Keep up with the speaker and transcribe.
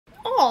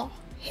Oh,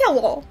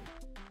 hello.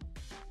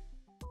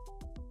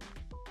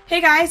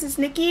 Hey guys, it's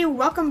Nikki.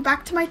 Welcome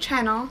back to my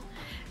channel.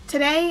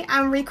 Today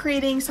I'm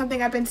recreating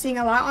something I've been seeing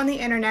a lot on the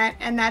internet,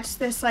 and that's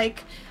this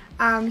like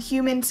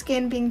human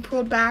skin being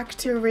pulled back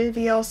to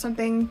reveal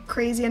something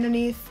crazy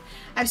underneath.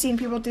 I've seen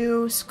people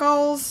do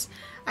skulls.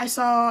 I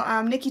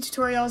saw Nikki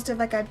Tutorials did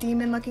like a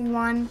demon looking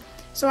one.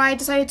 So I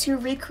decided to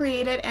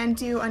recreate it and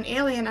do an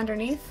alien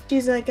underneath.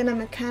 She's like in a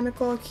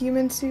mechanical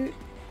human suit.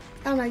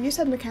 I don't know, you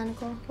said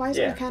mechanical. Why is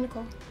it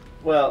mechanical?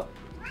 Well,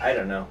 I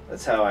don't know.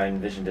 That's how I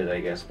envisioned it, I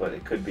guess, but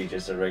it could be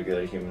just a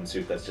regular human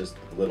suit that's just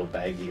a little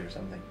baggy or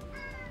something.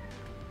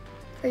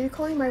 Are you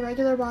calling my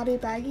regular body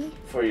baggy?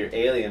 For your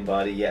alien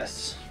body,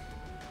 yes.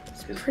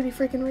 It's pretty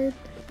freaking weird.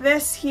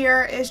 This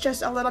here is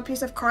just a little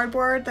piece of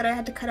cardboard that I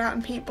had to cut out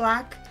and paint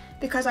black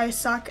because I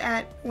suck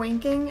at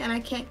winking and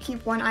I can't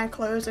keep one eye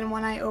closed and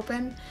one eye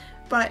open.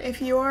 But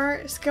if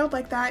you're skilled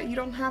like that, you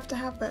don't have to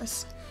have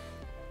this.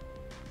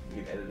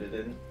 You edited it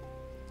in?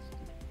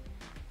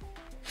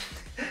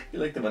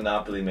 You're like the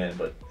Monopoly Man,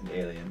 but an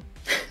alien.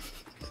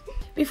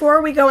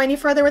 Before we go any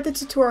further with the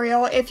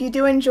tutorial, if you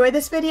do enjoy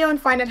this video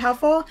and find it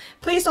helpful,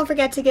 please don't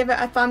forget to give it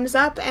a thumbs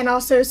up and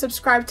also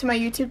subscribe to my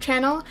YouTube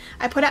channel.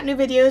 I put out new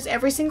videos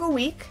every single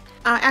week.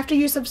 After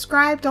you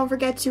subscribe, don't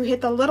forget to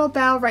hit the little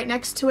bell right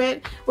next to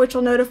it, which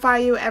will notify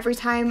you every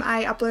time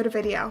I upload a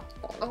video.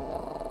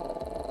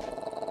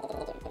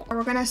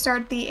 We're going to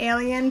start the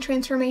alien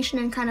transformation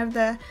and kind of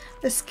the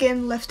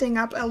skin lifting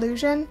up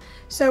illusion.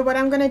 So what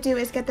I'm going to do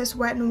is get this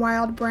Wet n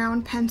Wild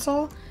brown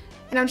pencil,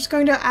 and I'm just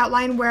going to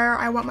outline where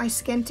I want my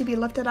skin to be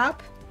lifted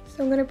up.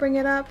 So I'm going to bring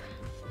it up.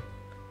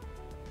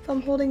 So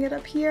I'm holding it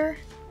up here.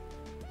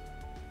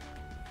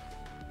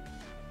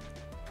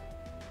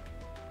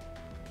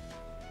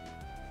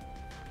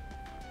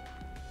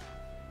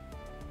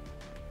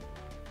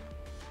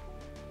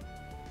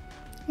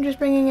 I'm just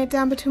bringing it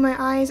down between my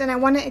eyes, and I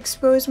want to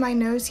expose my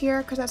nose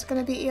here because that's going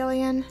to be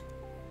alien.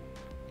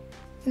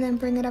 And then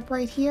bring it up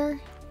right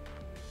here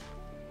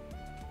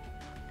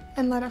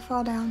and let it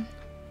fall down.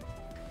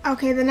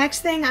 Okay, the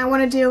next thing I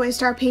want to do is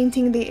start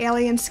painting the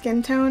alien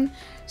skin tone.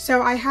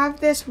 So I have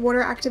this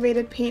water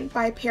activated paint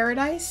by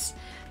Paradise.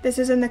 This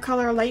is in the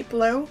color light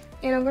blue,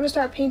 and I'm going to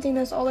start painting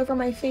this all over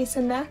my face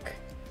and neck.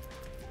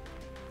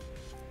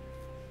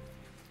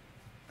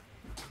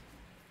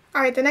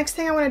 Alright, the next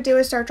thing I want to do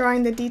is start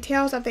drawing the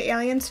details of the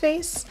alien's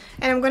face,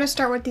 and I'm going to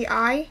start with the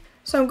eye.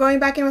 So I'm going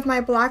back in with my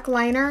black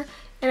liner,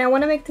 and I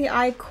want to make the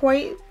eye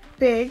quite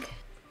big.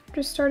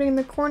 Just starting in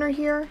the corner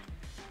here.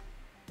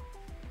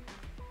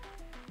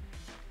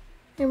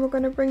 And we're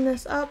going to bring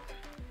this up,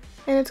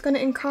 and it's going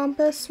to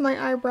encompass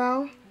my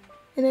eyebrow,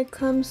 and it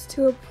comes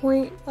to a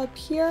point up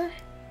here,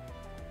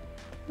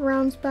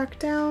 rounds back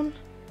down.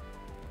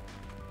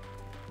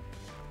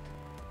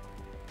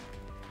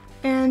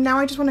 And now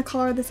I just want to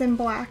color this in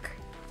black.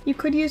 You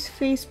could use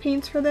face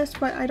paints for this,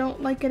 but I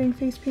don't like getting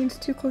face paints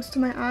too close to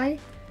my eye.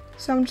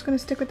 So I'm just going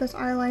to stick with this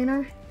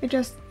eyeliner. It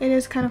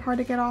is kind of hard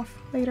to get off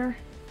later,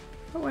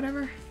 but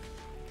whatever.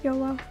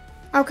 YOLO.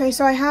 Okay,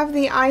 so I have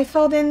the eye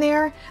filled in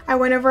there. I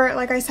went over it,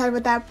 like I said,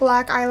 with that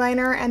black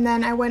eyeliner, and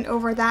then I went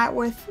over that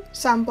with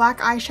some black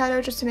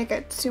eyeshadow just to make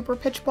it super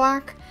pitch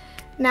black.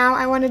 Now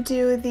I want to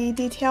do the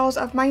details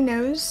of my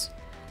nose.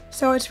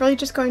 So it's really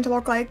just going to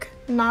look like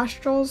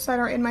nostrils that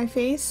are in my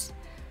face.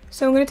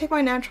 So I'm going to take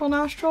my natural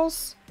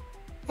nostrils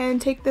and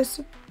take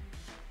this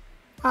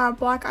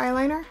black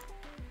eyeliner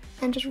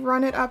and just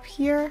run it up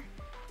here.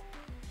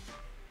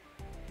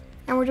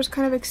 And we're just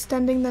kind of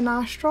extending the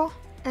nostril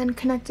and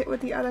connect it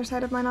with the other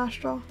side of my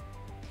nostril.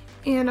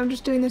 And I'm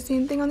just doing the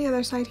same thing on the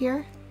other side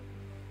here.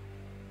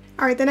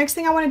 Alright, the next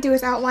thing I want to do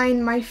is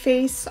outline my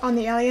face on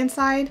the alien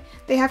side.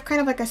 They have kind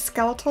of like a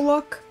skeletal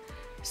look.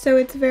 So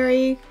it's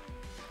very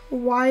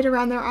wide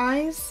around their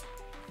eyes,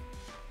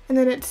 and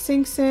then it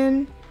sinks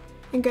in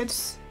and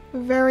gets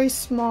very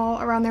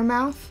small around their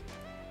mouth,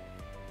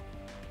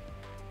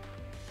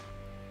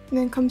 and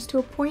then comes to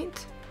a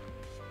point.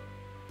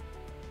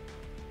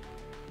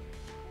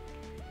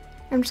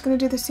 I'm just going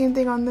to do the same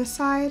thing on this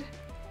side,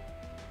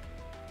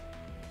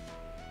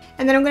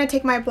 and then I'm going to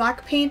take my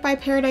black paint by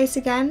Paradise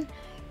again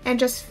and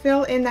just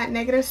fill in that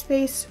negative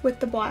space with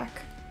the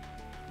black.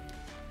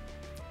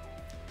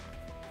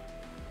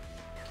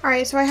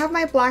 Alright, so I have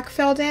my black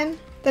filled in.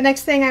 The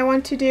next thing I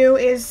want to do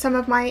is some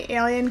of my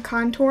alien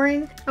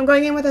contouring. I'm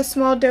going in with a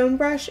small dome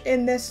brush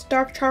in this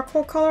dark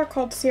charcoal color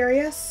called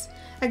Sirius,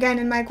 again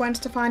in my Gwen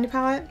Stefani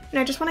palette. And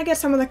I just want to get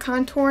some of the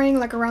contouring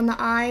like around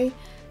the eye.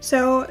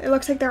 So it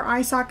looks like their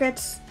eye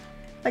sockets,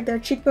 like their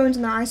cheekbones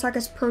and their eye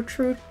sockets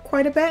protrude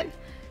quite a bit.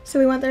 So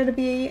we want there to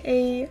be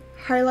a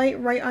highlight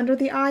right under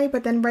the eye,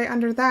 but then right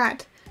under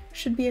that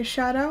should be a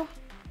shadow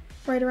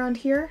right around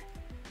here.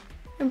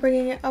 I'm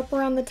bringing it up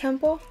around the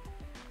temple.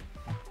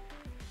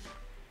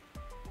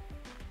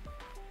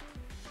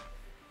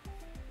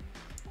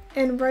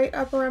 And right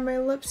up around my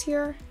lips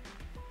here.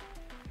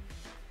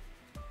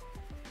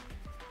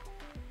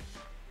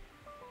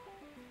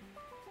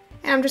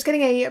 And I'm just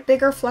getting a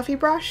bigger fluffy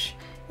brush,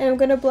 and I'm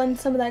going to blend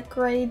some of that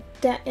gray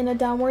in a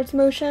downwards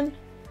motion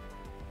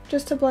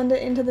just to blend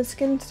it into the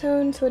skin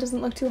tone so it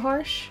doesn't look too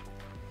harsh.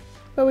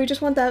 But we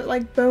just want that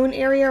like bone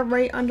area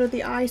right under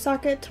the eye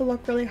socket to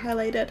look really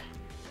highlighted.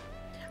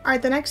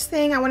 Alright, the next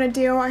thing I want to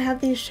do, I have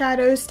these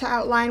shadows to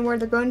outline where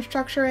the bone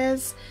structure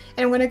is,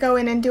 and I'm going to go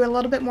in and do a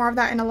little bit more of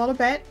that in a little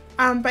bit.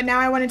 But now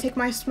I want to take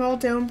my small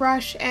dome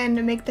brush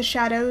and make the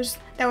shadows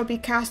that would be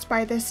cast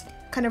by this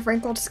kind of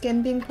wrinkled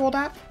skin being pulled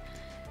up.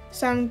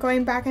 So I'm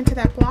going back into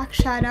that black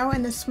shadow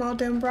and the small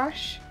dome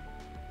brush.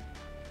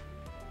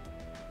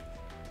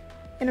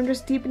 And I'm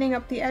just deepening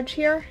up the edge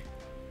here.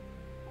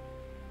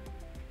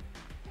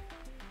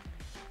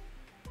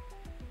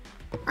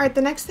 Alright,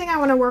 the next thing I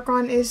want to work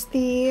on is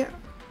the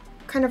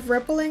kind of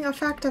rippling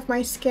effect of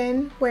my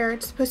skin where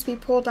it's supposed to be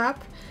pulled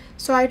up.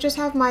 So I just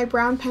have my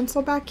brown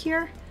pencil back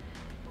here,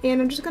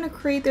 and I'm just going to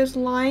create those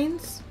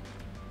lines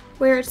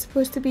where it's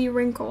supposed to be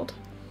wrinkled.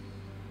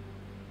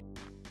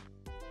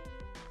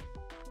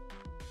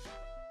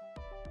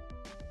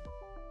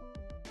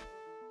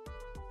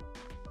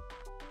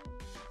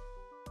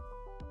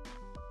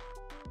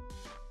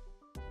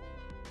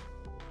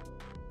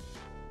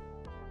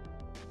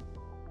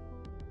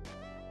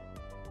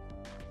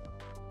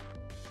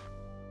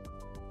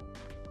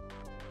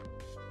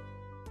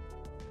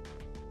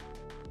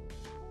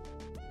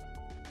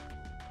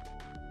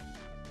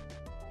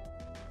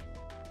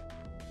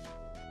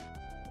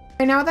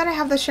 Now that I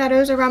have the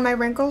shadows around my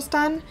wrinkles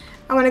done,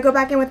 I want to go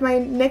back in with my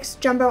NYX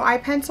Jumbo Eye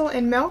Pencil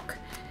in Milk.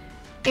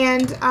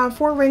 And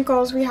for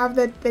wrinkles, we have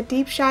the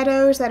deep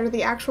shadows that are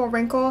the actual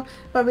wrinkle,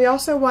 but we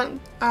also want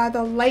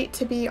the light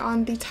to be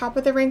on the top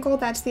of the wrinkle,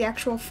 that's the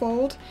actual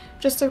fold,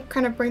 just to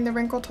kind of bring the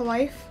wrinkle to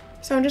life.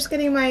 So I'm just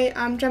getting my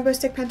Jumbo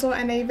Stick Pencil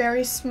and a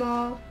very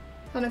small,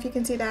 I don't know if you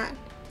can see that,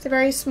 it's a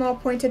very small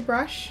pointed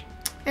brush.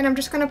 And I'm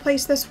just going to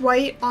place this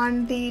white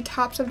on the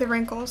tops of the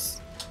wrinkles.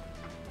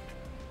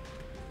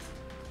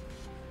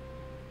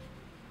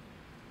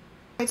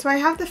 So I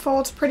have the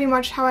folds pretty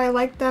much how I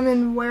like them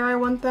and where I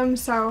want them,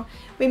 so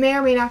we may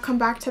or may not come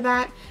back to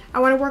that. I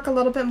want to work a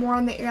little bit more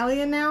on the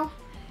alien now,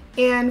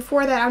 and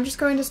for that I'm just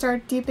going to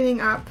start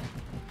deepening up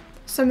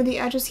some of the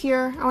edges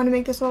here. I want to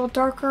make this a little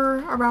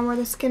darker around where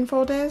the skin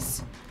fold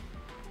is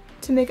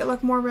to make it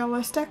look more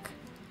realistic.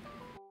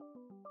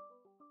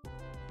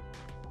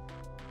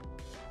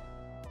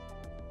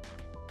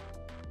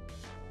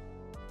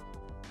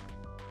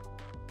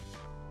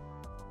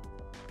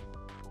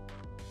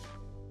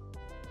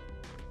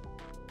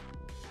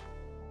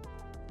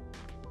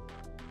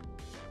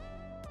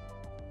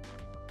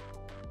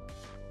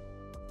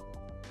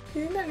 Do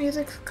you think that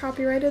music's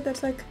copyrighted?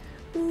 That's like,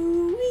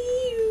 ooh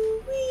wee,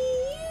 ooh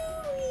wee,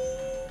 ooh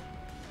wee.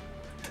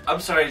 I'm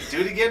sorry,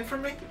 do it again for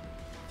me?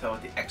 Tell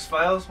what, the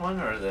X-Files one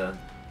or the...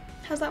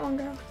 How's that one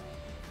go?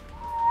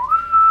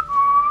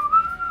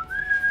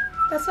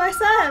 That's what I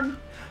said.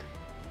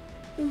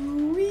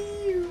 Ooh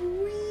wee,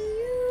 ooh wee,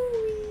 ooh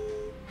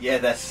wee. Yeah,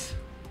 that's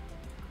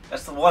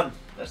the one.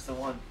 That's the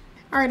one.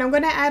 Alright, I'm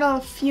going to add a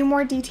few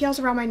more details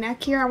around my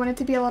neck here. I want it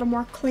to be a little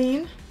more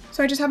clean.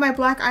 So I just have my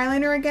black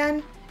eyeliner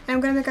again. And I'm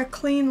going to make a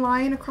clean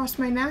line across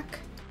my neck.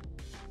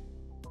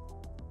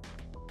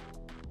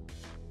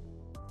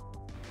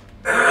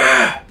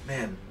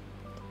 Man.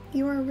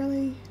 You are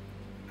really...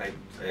 I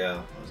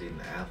was eating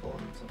an apple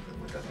and something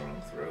went down the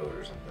wrong throat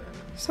or something.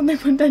 Something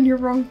went down your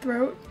wrong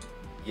throat?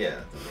 Yeah,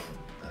 the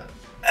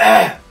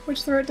wrong...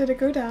 Which throat did it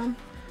go down?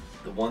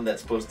 The one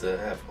that's supposed to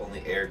have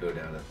only air go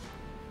down it.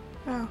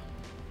 Oh.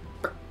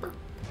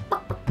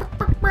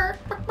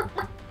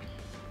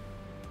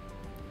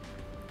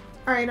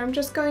 Alright, I'm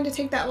just going to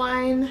take that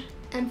line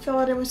and fill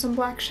it in with some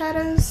black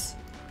shadows.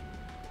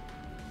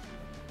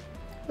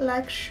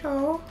 Like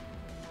so.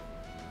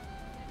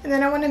 And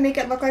then I want to make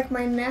it look like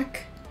my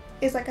neck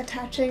is like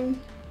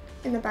attaching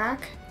in the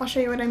back. I'll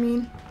show you what I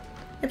mean,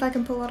 if I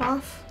can pull it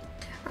off.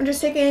 I'm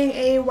just taking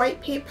a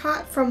white paint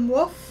pot from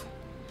Wolf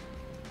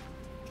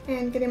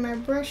and getting my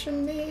brush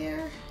in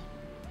there.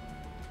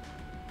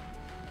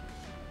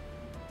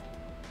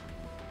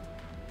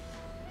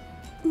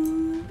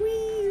 Ooh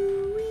wee,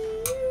 ooh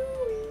wee,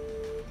 ooh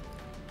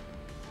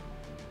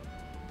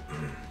wee.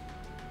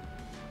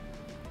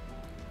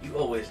 You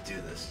always do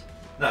this.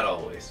 Not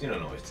always. You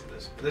don't always do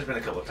this. But there's been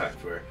a couple of times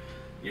where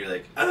you're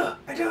like, oh,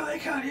 I don't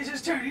like how this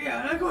is turning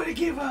out. I'm going to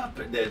give up.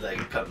 And then like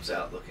it comes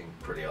out looking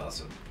pretty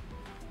awesome.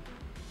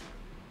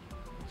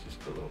 Just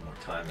put a little more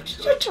time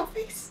into it. Shut your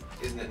face.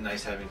 Isn't it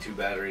nice having two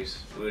batteries?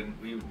 We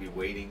would be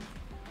waiting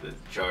to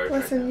charge.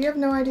 Listen, right you have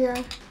no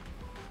idea.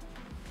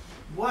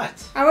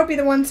 What? I would be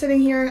the one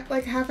sitting here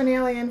like half an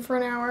alien for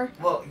an hour.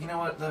 Well, you know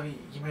what, Lovey?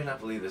 You may not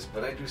believe this,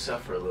 but I do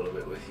suffer a little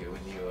bit with you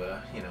when you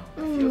know,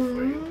 I feel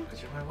for you.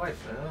 Because you're my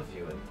wife and I love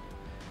you, and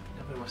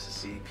nobody wants to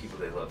see people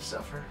they love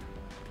suffer.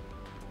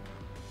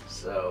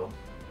 So...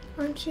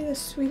 Aren't you the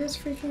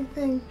sweetest freaking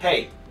thing?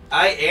 Hey,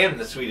 I am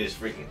the sweetest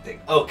freaking thing,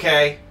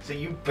 okay? So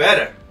you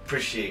better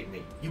appreciate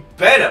me. You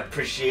better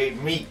appreciate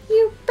me.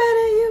 You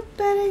better, you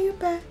better, you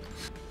better.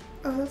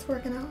 Oh, that's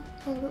working out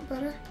a little bit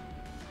better.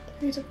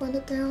 I need to blend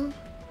it down.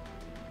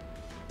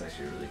 That's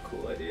actually a really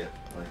cool idea.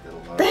 I like that a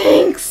lot.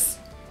 Thanks!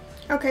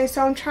 Okay,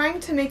 so I'm trying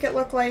to make it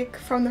look like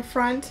from the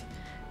front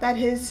that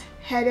his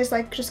head is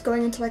like just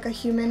going into like a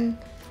human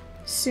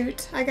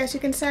suit, I guess you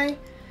can say.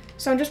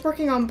 So I'm just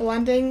working on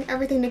blending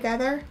everything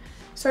together.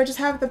 So I just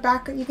have the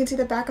back, you can see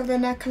the back of the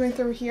neck coming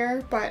through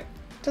here, but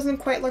it doesn't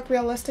quite look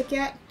realistic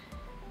yet.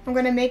 I'm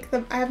gonna make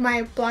I have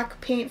my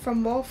black paint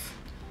from Wolf.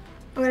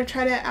 I'm gonna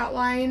try to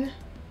outline,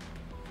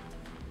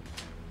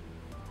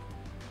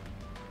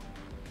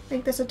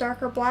 make this a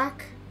darker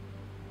black.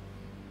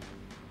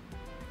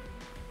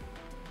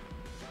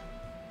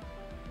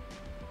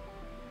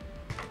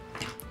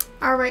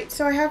 Alright,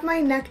 so I have my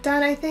neck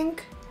done, I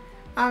think.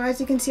 As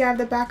you can see, I have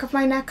the back of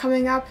my neck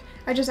coming up.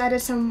 I just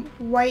added some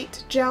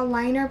white gel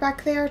liner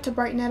back there to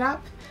brighten it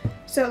up.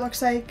 So it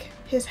looks like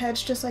his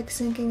head's just like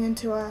sinking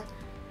into a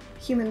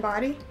human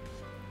body.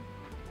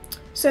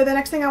 So the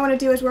next thing I want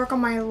to do is work on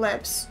my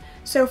lips.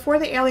 So for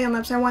the alien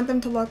lips, I want them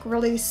to look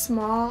really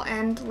small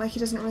and like he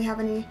doesn't really have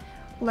any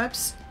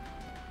lips.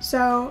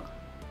 So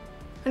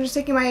I'm just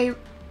taking my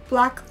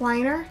black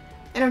liner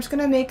and I'm just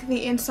going to make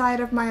the inside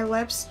of my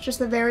lips, just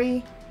a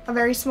very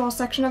small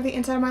section of the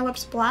inside of my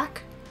lips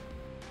black.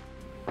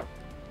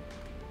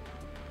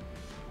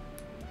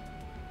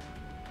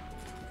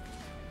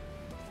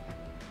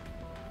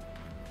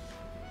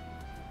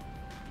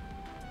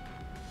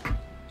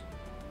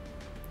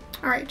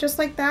 Alright, just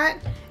like that.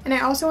 And I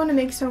also want to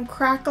make some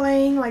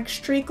crackling, like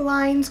streak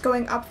lines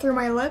going up through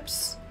my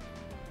lips.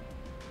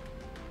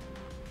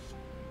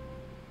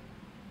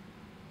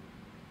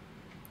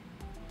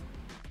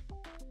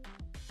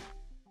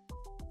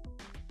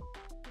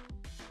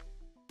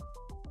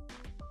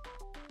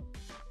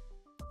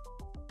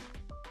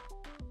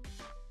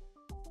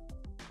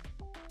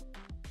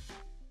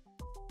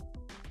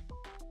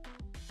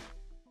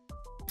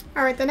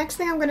 Alright, the next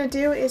thing I'm going to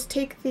do is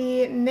take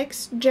the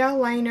NYX gel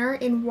liner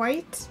in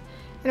white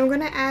and I'm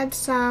going to add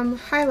some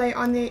highlight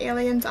on the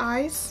alien's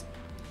eyes.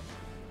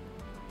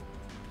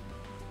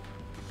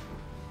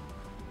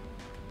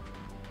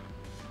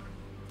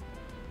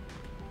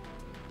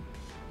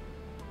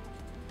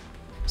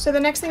 So the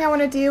next thing I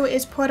want to do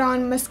is put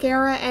on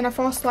mascara and a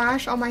false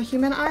lash on my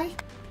human eye.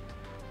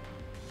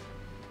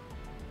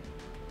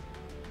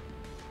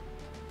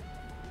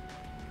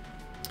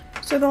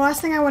 So the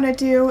last thing I want to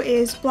do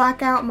is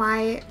black out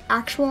my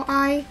actual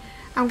eye.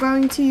 I'm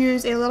going to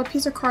use a little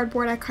piece of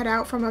cardboard I cut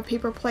out from a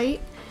paper plate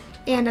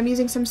and I'm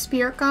using some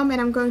spirit gum and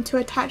I'm going to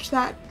attach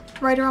that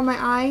right around my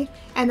eye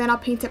and then I'll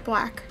paint it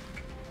black.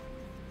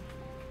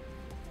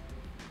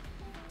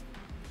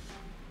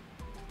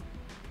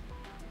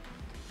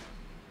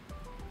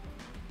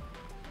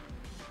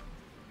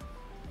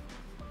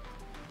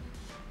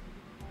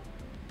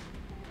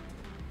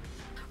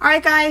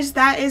 Alright guys,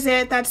 that is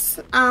it. That's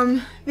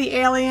the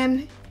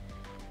alien.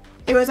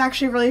 It was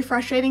actually really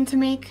frustrating to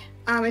make.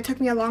 It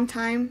took me a long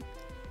time.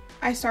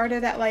 I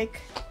started at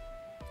like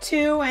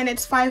 2 and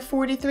it's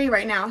 5:43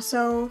 right now,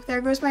 so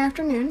there goes my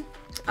afternoon.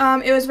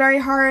 It was very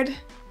hard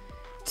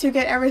to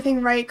get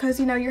everything right because,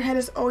 you know, your head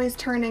is always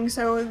turning,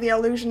 so the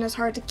illusion is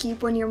hard to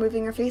keep when you're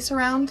moving your face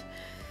around.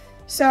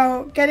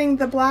 So getting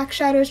the black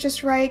shadows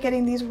just right,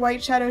 getting these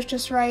white shadows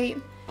just right,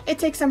 it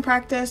takes some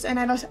practice, and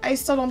I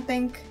still don't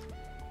think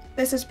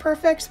this is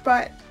perfect,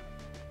 but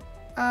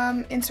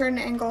in certain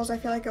angles I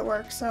feel like it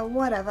works, so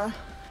whatever.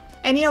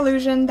 Any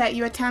illusion that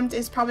you attempt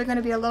is probably going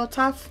to be a little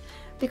tough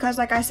because,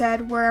 like I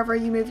said, wherever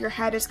you move your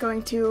head it's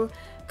going to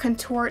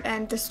contort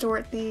and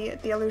distort the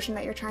illusion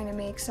that you're trying to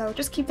make, so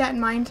just keep that in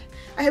mind.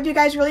 I hope you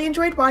guys really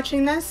enjoyed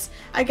watching this.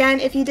 Again,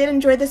 if you did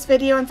enjoy this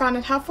video and found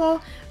it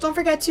helpful, don't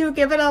forget to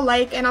give it a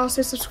like and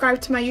also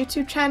subscribe to my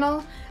YouTube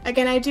channel.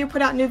 Again, I do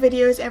put out new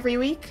videos every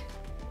week.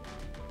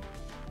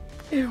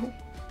 Ew.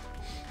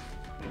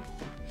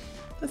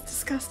 That's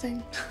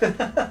disgusting.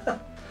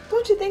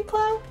 Don't you think,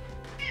 Clow?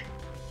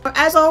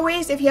 As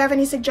always, if you have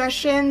any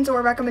suggestions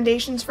or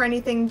recommendations for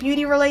anything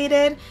beauty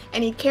related,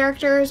 any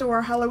characters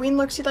or Halloween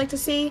looks you'd like to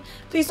see,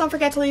 please don't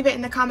forget to leave it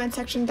in the comment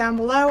section down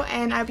below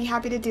and I'd be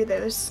happy to do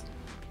those.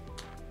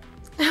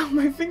 Ow,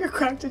 my finger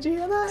cracked. Did you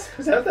hear that?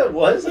 Is that what that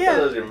was? Yeah. I thought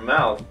that was your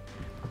mouth.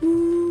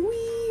 Ooh-wee,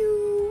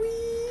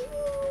 ooh-wee,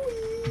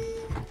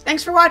 ooh-wee.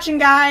 Thanks for watching,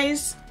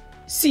 guys.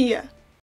 See ya.